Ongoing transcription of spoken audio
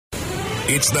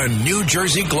It's the New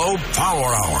Jersey Globe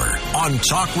Power Hour on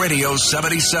Talk Radio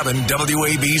 77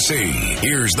 WABC.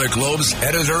 Here's the Globe's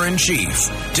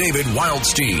editor-in-chief, David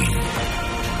Wildstein.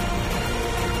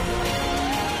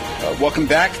 Welcome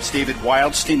back. It's David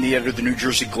Wildstein, the editor of the New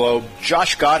Jersey Globe.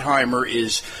 Josh Gottheimer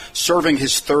is serving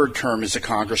his third term as a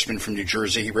congressman from New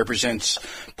Jersey. He represents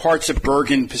parts of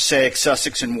Bergen, Passaic,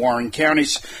 Sussex, and Warren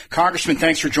counties. Congressman,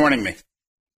 thanks for joining me.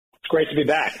 It's great to be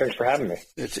back. Thanks for having me.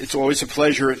 It's always a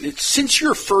pleasure. Since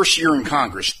your first year in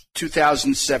Congress,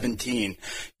 2017,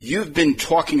 you've been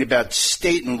talking about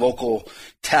state and local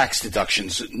tax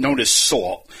deductions, known as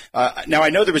SALT. Now, I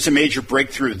know there was a major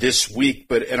breakthrough this week,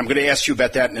 and I'm going to ask you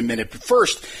about that in a minute. But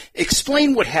first,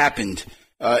 explain what happened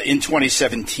in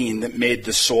 2017 that made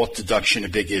the SALT deduction a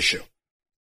big issue.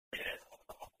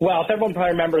 Well, if everyone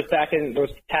probably remembers, back in there was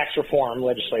tax reform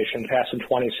legislation passed in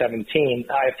 2017.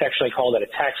 I affectionately called it a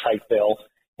tax hike bill,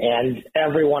 and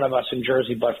every one of us in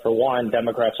Jersey, but for one,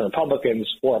 Democrats and Republicans,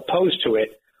 were opposed to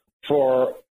it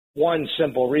for one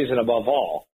simple reason above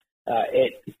all.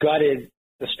 It gutted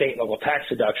the state and local tax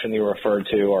deduction you referred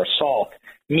to, or SALT,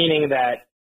 meaning that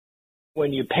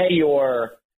when you pay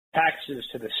your taxes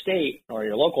to the state or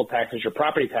your local taxes, your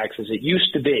property taxes, it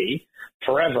used to be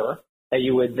forever that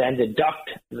you would then deduct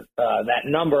that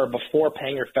number before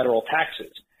paying your federal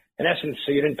taxes. In essence,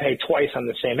 so you didn't pay twice on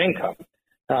the same income.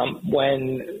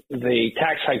 When the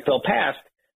tax hike bill passed,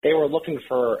 they were looking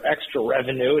for extra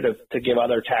revenue to give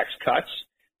other tax cuts,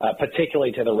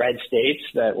 particularly to the red states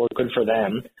that were good for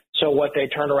them. So what they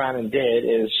turned around and did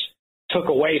is took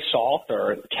away SALT,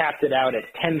 or capped it out at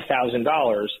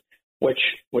 $10,000, which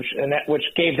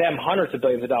gave them hundreds of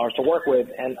billions of dollars to work with,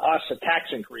 and us a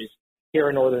tax increase here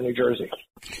in northern New Jersey.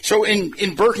 So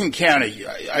in Bergen County,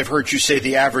 I've heard you say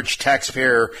the average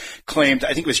taxpayer claimed,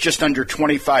 I think it was just under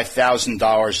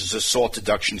 $25,000 as a SALT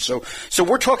deduction. So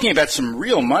we're talking about some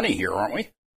real money here, aren't we?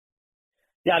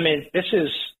 Yeah, I mean, this is,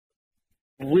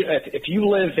 if you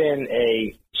live in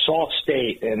a SALT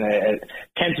state, and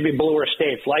tend to be bluer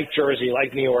states like Jersey,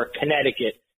 like New York,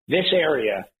 Connecticut, this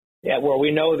area, where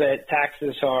we know that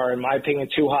taxes are, in my opinion,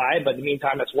 too high, but in the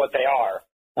meantime, it's what they are.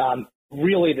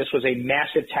 Really, this was a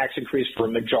massive tax increase for a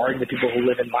majority of the people who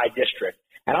live in my district.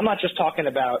 And I'm not just talking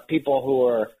about people who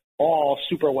are all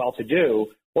super well-to-do.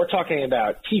 We're talking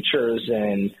about teachers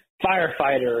and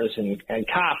firefighters and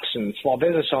cops and small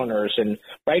business owners, and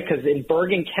right, because in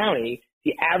Bergen County,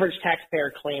 the average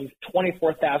taxpayer claimed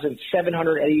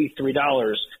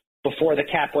 $24,783 before the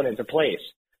cap went into place.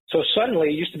 So suddenly,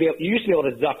 you used to be able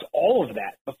to deduct all of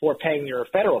that before paying your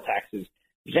federal taxes.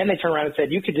 Then they turned around and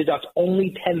said you could deduct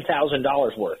only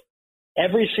 $10,000 worth.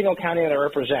 Every single county that I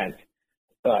represent,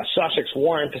 Sussex,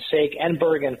 Warren, Passaic, and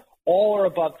Bergen, all are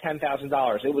above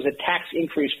 $10,000. It was a tax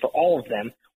increase for all of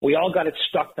them. We all got it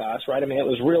stuck to us, right? I mean,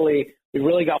 we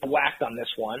really got whacked on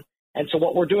this one. And so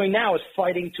what we're doing now is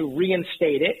fighting to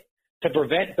reinstate it, to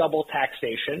prevent double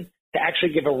taxation, to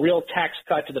actually give a real tax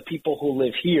cut to the people who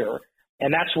live here.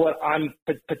 And that's what I'm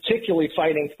particularly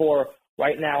fighting for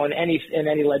right now in any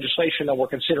legislation that we're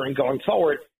considering going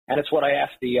forward. And it's what I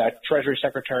asked the Treasury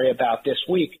Secretary about this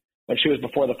week when she was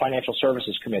before the Financial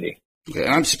Services Committee. Okay,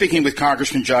 I'm speaking with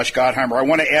Congressman Josh Gottheimer. I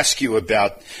want to ask you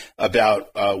about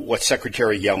what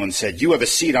Secretary Yellen said. You have a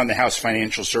seat on the House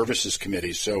Financial Services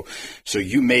Committee, so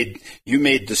you made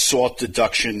the SALT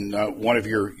deduction one of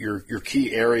your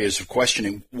key areas of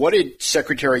questioning. What did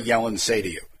Secretary Yellen say to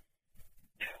you?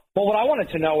 Well, what I wanted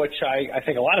to know, which I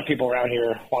think a lot of people around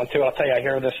here want to, I'll tell you, I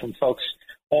hear this from folks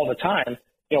all the time,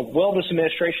 will this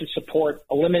administration support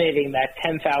eliminating that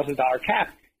 $10,000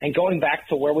 cap and going back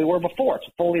to where we were before,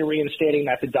 to fully reinstating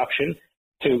that deduction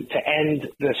to end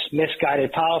this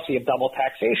misguided policy of double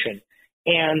taxation?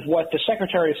 And what the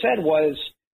Secretary said was,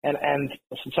 and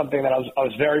this is something that I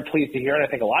was very pleased to hear, and I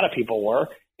think a lot of people were,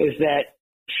 is that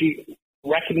she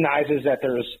recognizes that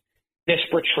there's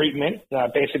disparate treatment,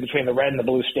 basically between the red and the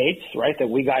blue states, right, that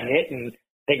we got hit and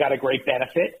they got a great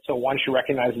benefit. So one, she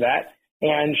recognized that.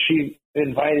 And she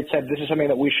said this is something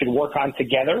that we should work on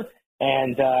together.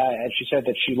 And she said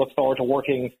that she looked forward to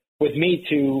working with me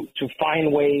to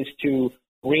find ways to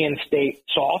reinstate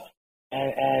SALT.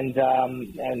 And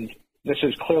this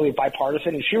is clearly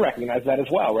bipartisan, and she recognized that as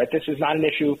well, right? This is not an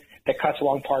issue that cuts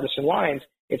along partisan lines.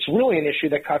 It's really an issue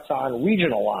that cuts on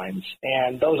regional lines.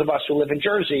 And those of us who live in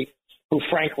Jersey, who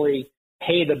frankly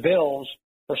pay the bills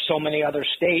for so many other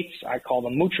states, I call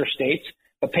them moocher states,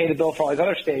 but pay the bill for all these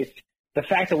other states, the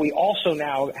fact that we also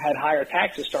now had higher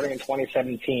taxes starting in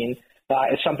 2017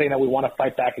 is something that we want to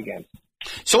fight back against.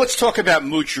 So let's talk about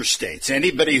moocher states.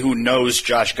 Anybody who knows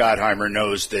Josh Gottheimer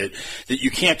knows that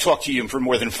you can't talk to him for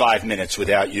more than 5 minutes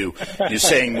without you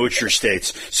saying moocher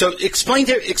states. So explain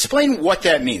what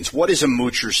that means. What is a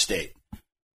moocher state?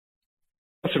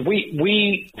 Listen,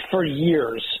 we for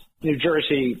years, New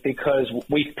Jersey, because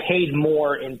we've paid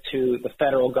more into the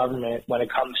federal government when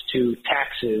it comes to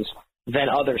taxes than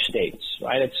other states,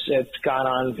 right? It's gone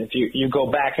on. If you go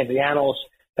back into the annals,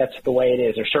 that's the way it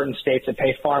is. There are certain states that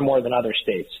pay far more than other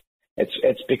states.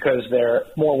 It's because they're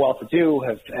more well-to-do,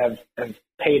 have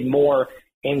paid more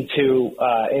into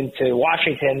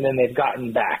Washington than they've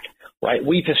gotten back, right?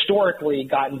 We've historically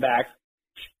gotten back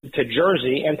to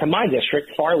Jersey and to my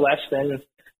district far less than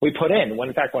we put in.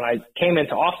 In fact, when I came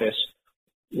into office,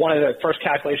 one of the first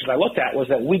calculations I looked at was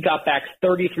that we got back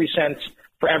 33 cents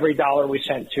for every dollar we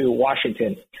sent to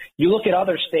Washington. You look at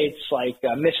other states like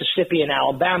Mississippi and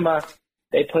Alabama,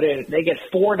 they get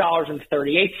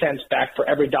 $4.38 back for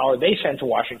every dollar they send to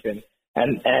Washington,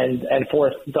 and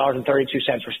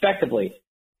 $4.32 respectively.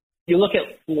 You look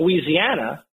at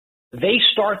Louisiana, they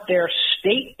start their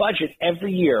state budget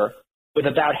every year with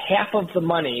about half of the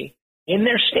money in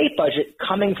their state budget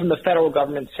coming from the federal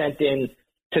government sent in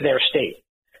to their state.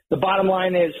 The bottom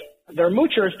line is they're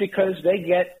moochers because they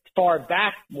get far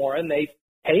back more and they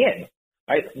pay in,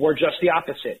 right? We're just the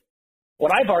opposite.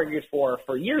 What I've argued for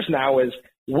years now is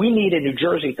we need in New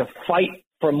Jersey to fight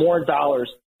for more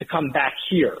dollars to come back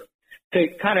here to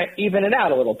kind of even it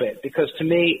out a little bit, because to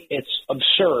me, it's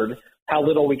absurd how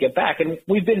little we get back. And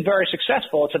we've been very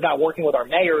successful. It's about working with our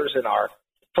mayors and our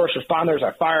first responders,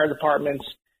 our fire departments,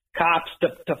 cops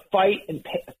to fight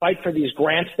for these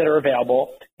grants that are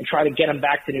available and try to get them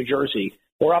back to New Jersey.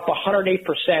 We're up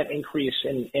 108% increase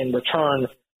in return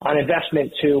on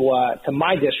investment to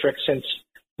my district since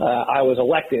I was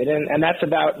elected, and that's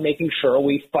about making sure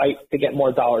we fight to get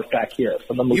more dollars back here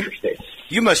from the moocher states.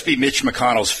 You must be Mitch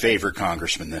McConnell's favorite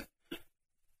congressman then.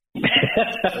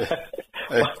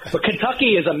 But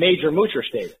Kentucky is a major moocher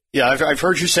state. Yeah, I've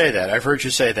heard you say that.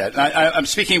 I'm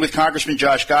speaking with Congressman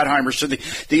Josh Gottheimer. So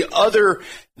the other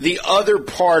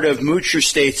part of moocher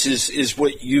states is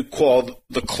what you call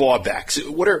the clawbacks.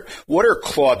 What are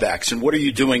clawbacks, and what are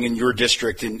you doing in your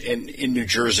district in New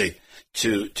Jersey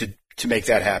to make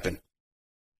that happen?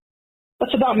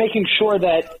 It's about making sure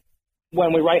that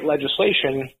when we write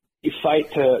legislation, you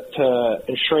fight to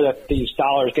ensure that these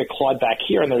dollars get clawed back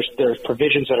here, and there's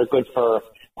provisions that are good for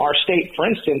our state. For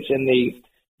instance, in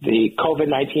the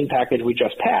COVID-19 package we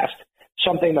just passed,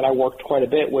 something that I worked quite a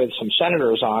bit with some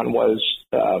senators on was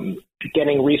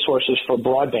getting resources for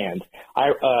broadband.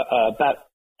 About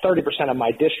 30% of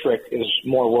my district is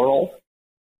more rural,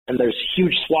 and there's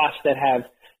huge swaths that have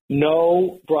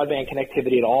no broadband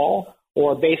connectivity at all,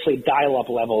 or basically dial-up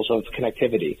levels of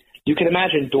connectivity. You can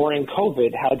imagine during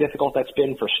COVID how difficult that's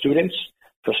been for students,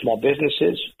 for small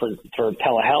businesses, for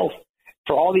telehealth,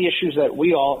 for all the issues that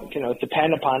we all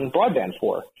depend upon broadband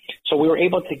for. So we were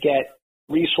able to get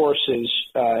resources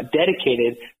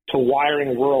dedicated to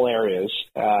wiring rural areas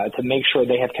to make sure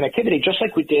they have connectivity, just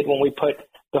like we did when we put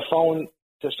the phone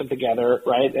system together,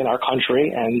 right, in our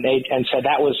country, and said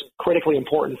that was critically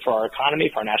important for our economy,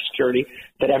 for our national security,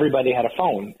 that everybody had a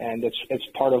phone, and it's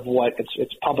part of what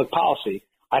it's public policy.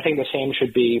 I think the same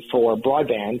should be for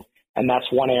broadband, and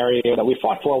that's one area that we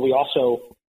fought for. We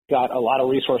also got a lot of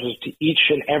resources to each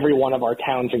and every one of our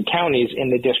towns and counties in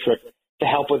the district to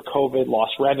help with COVID,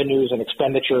 lost revenues and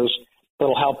expenditures.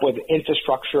 That'll help with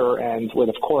infrastructure and with,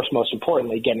 of course, most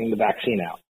importantly, getting the vaccine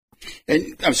out.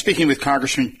 And I'm speaking with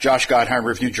Congressman Josh Gottheimer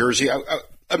of New Jersey.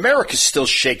 America's still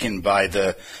shaken by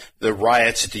the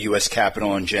riots at the U.S.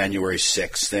 Capitol on January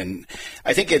 6th, and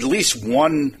I think at least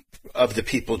one of the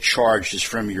people charged is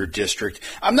from your district.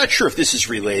 I'm not sure if this is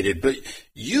related, but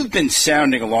you've been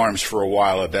sounding alarms for a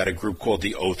while about a group called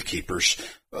the Oath Keepers.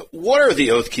 What are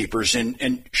the Oath Keepers,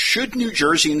 and should New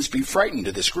Jerseyans be frightened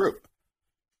of this group?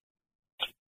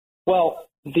 Well,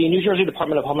 the New Jersey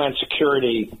Department of Homeland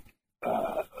Security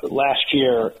last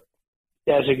year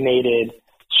designated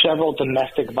several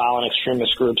domestic violent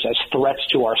extremist groups as threats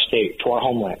to our state, to our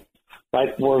homeland.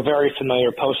 Right? We're very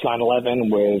familiar post 9/11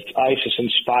 with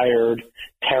ISIS-inspired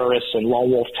terrorists and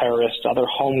lone wolf terrorists, other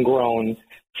homegrown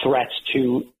threats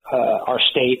to our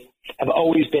state have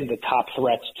always been the top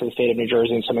threats to the state of New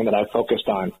Jersey, and something that I've focused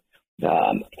on.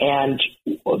 And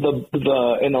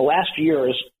in the last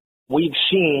years, we've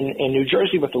seen in New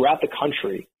Jersey, but throughout the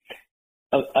country,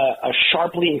 a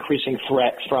sharply increasing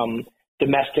threat from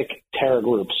domestic terror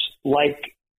groups,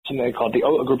 like something called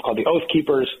a group called the Oath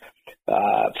Keepers,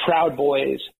 Proud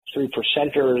Boys,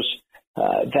 3%ers,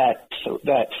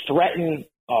 that threaten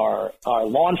our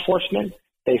law enforcement.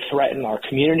 They threaten our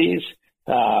communities.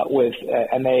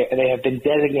 and they have been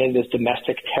designated as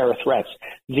domestic terror threats.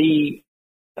 The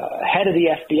head of the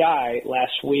FBI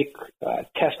last week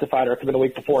testified, or it could have been the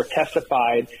week before,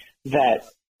 testified that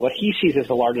what he sees as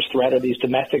the largest threat are these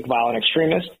domestic violent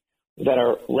extremists that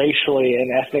are racially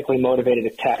and ethnically motivated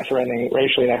attacks, threatening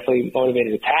racially and ethnically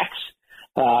motivated attacks,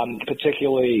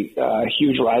 particularly a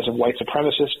huge rise of white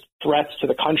supremacist threats to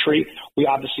the country. We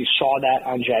obviously saw that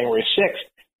on January 6th.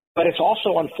 But it's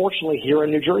also, unfortunately, here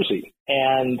in New Jersey.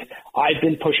 And I've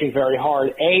been pushing very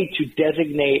hard, to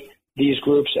designate these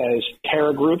groups as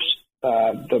terror groups.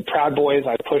 The Proud Boys,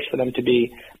 I pushed for them to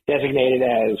be designated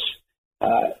as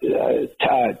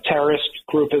terrorist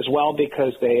group as well,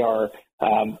 because they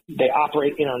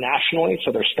operate internationally,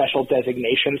 so there's special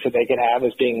designations that they can have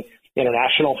as being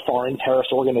international foreign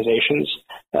terrorist organizations,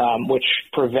 which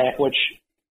prevent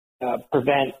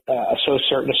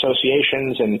certain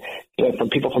associations and from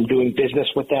people from doing business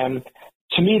with them.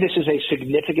 To me, this is a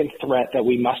significant threat that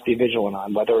we must be vigilant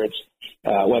on, whether it's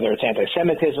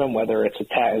anti-Semitism, whether it's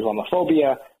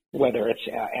Islamophobia, whether it's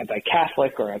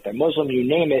anti-Catholic or anti-Muslim, you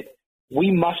name it. We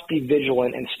must be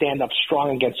vigilant and stand up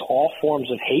strong against all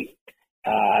forms of hate.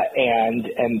 And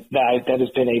that has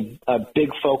been a big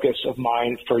focus of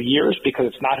mine for years, because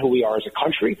it's not who we are as a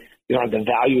country. These aren't the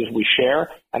values we share.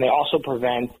 And they also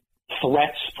prevent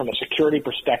threats from a security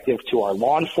perspective to our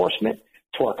law enforcement,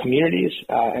 to our communities,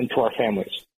 and to our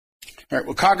families. All right.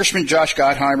 Well, Congressman Josh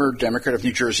Gottheimer, Democrat of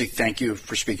New Jersey, thank you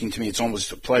for speaking to me. It's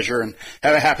almost a pleasure. And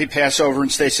have a happy Passover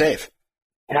and stay safe.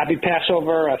 Happy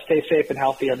Passover. Stay safe and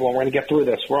healthy, everyone. We're going to get through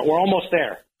this. We're almost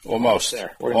there. Almost.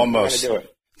 We're going to do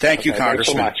it. Thank you,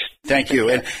 Congressman. Thanks so much. Thank you.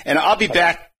 And I'll be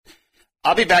back.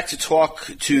 I'll be back to talk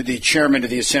to the chairman of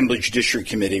the Assembly Judiciary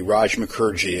Committee, Raj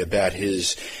Mukherjee, about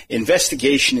his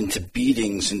investigation into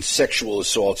beatings and sexual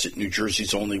assaults at New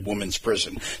Jersey's only women's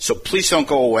prison. So please don't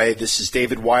go away. This is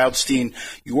David Wildstein.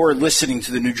 You are listening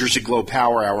to the New Jersey Globe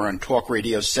Power Hour on Talk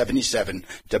Radio 77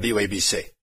 WABC.